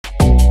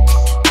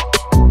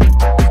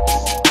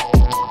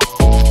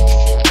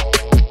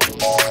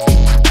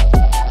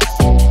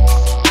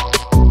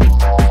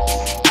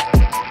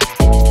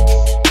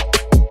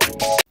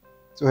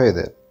Hey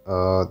there.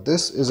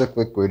 This is a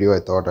quick video.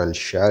 I thought I'll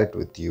share it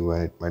with you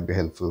and it might be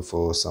helpful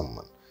for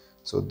someone.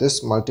 So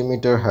this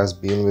multimeter has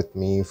been with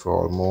me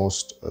for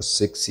almost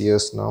 6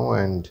 years now,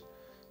 and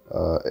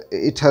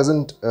it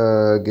hasn't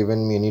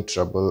given me any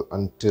trouble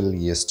until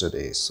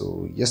yesterday.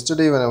 So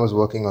yesterday when I was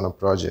working on a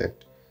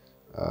project,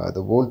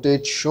 the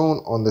voltage shown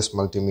on this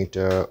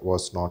multimeter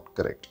was not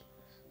correct.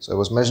 So I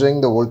was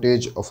measuring the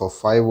voltage of a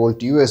 5 volt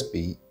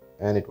USB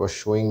and it was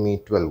showing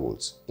me 12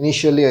 volts.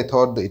 Initially I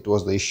thought that it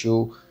was the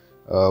issue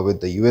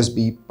with the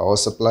USB power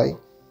supply,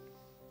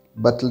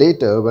 but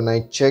later when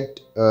I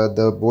checked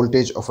the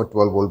voltage of a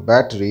 12 volt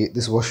battery,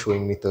 this was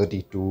showing me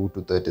 32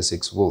 to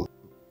 36 volts,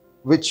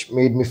 which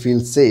made me feel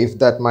safe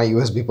that my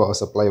USB power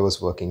supply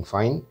was working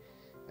fine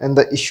and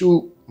the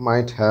issue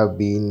might have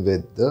been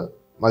with the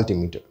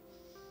multimeter.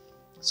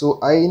 So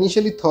I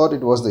initially thought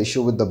it was the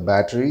issue with the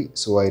battery,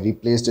 so I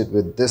replaced it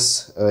with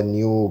this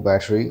new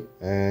battery,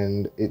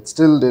 and it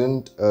still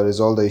didn't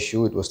resolve the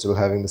issue. It was still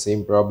having the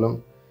same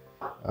problem.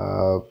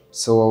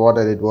 So what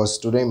I did was,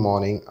 today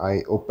morning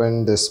I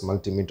opened this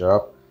multimeter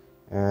up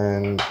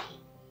and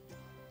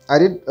I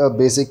did a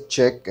basic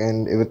check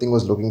and everything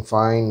was looking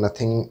fine.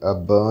 Nothing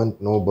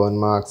burnt, no burn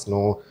marks,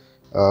 no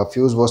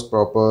fuse was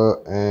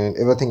proper, and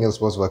everything else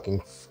was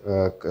working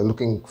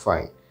looking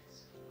fine.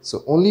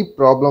 So only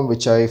problem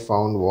which I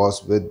found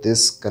was with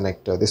this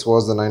connector. This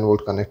was the 9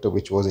 volt connector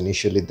which was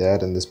initially there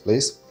in this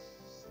place.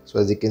 So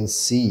as you can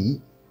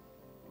see,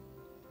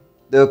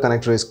 the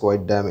connector is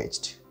quite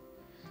damaged,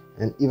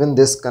 and even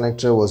this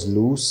connector was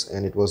loose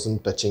and it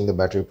wasn't touching the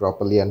battery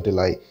properly until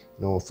I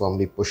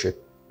firmly push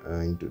it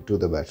into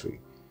the battery.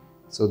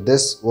 So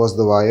this was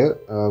the wire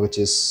which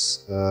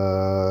is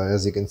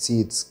as you can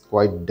see, it's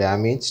quite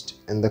damaged,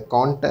 and the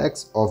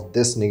contacts of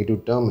this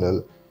negative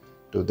terminal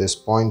to this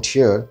point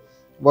here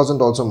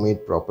wasn't also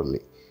made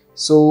properly.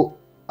 So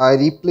I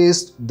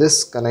replaced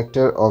this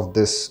connector of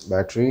this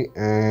battery,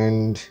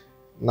 and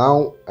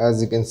now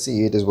as you can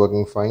see, it is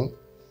working fine.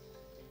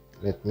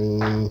 Let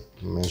me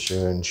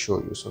measure and show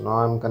you. So now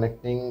I'm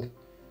connecting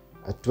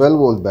a 12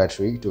 volt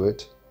battery to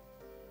it.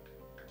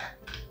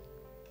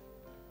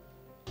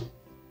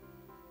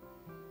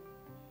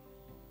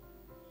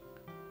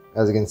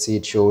 As you can see,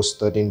 it shows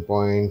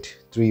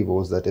 13.3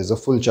 volts, that is a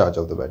full charge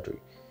of the battery.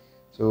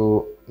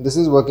 So this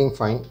is working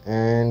fine.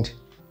 And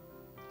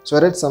so I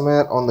read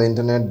somewhere on the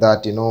internet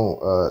that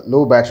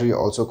low battery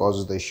also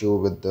causes the issue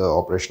with the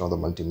operation of the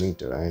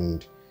multimeter,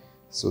 and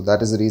so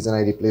that is the reason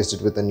I replaced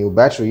it with a new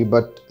battery.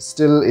 But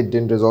still it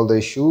didn't resolve the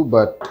issue.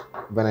 But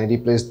when I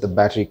replaced the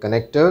battery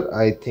connector,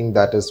 I think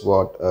that is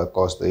what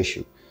caused the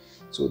issue.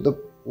 So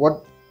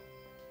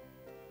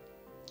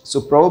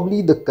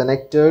probably the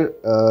connector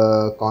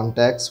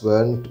contacts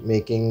weren't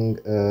making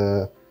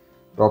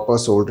proper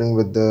soldering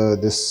with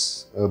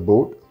this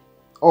board,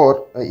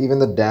 or even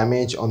the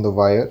damage on the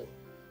wire.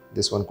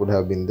 This one could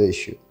have been the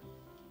issue.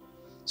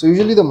 So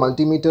usually the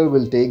multimeter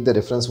will take the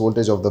reference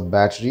voltage of the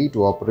battery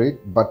to operate,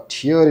 but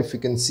here if you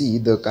can see,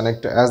 the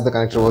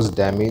connector was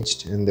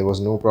damaged and there was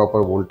no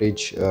proper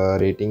voltage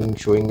rating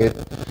showing it,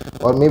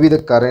 or maybe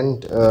the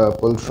current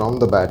pulled from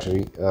the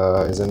battery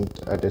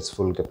isn't at its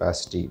full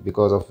capacity,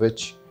 because of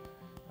which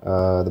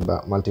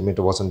the multimeter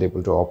wasn't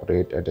able to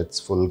operate at its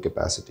full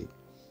capacity.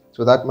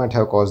 So that might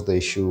have caused the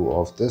issue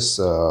of this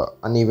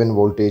uneven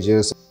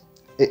voltages.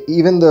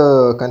 Even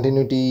the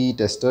continuity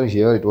tester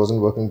here, it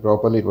wasn't working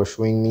properly. It was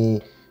showing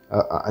me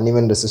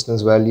uneven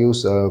resistance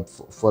values.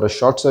 For a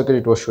short circuit,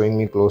 it was showing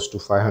me close to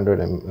 500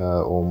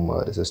 ohm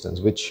resistance,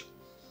 which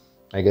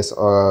I guess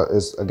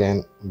is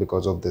again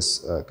because of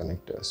this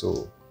connector.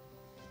 So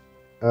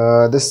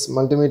this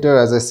multimeter,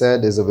 as I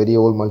said, is a very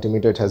old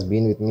multimeter. It has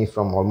been with me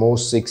from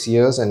almost 6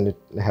 years and it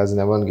has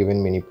never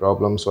given me any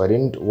problems. So I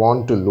didn't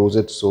want to lose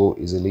it so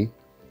easily.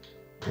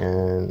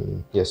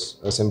 And yes,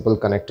 a simple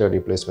connector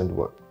replacement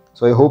worked.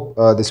 So I hope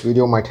this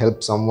video might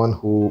help someone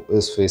who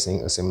is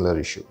facing a similar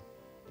issue.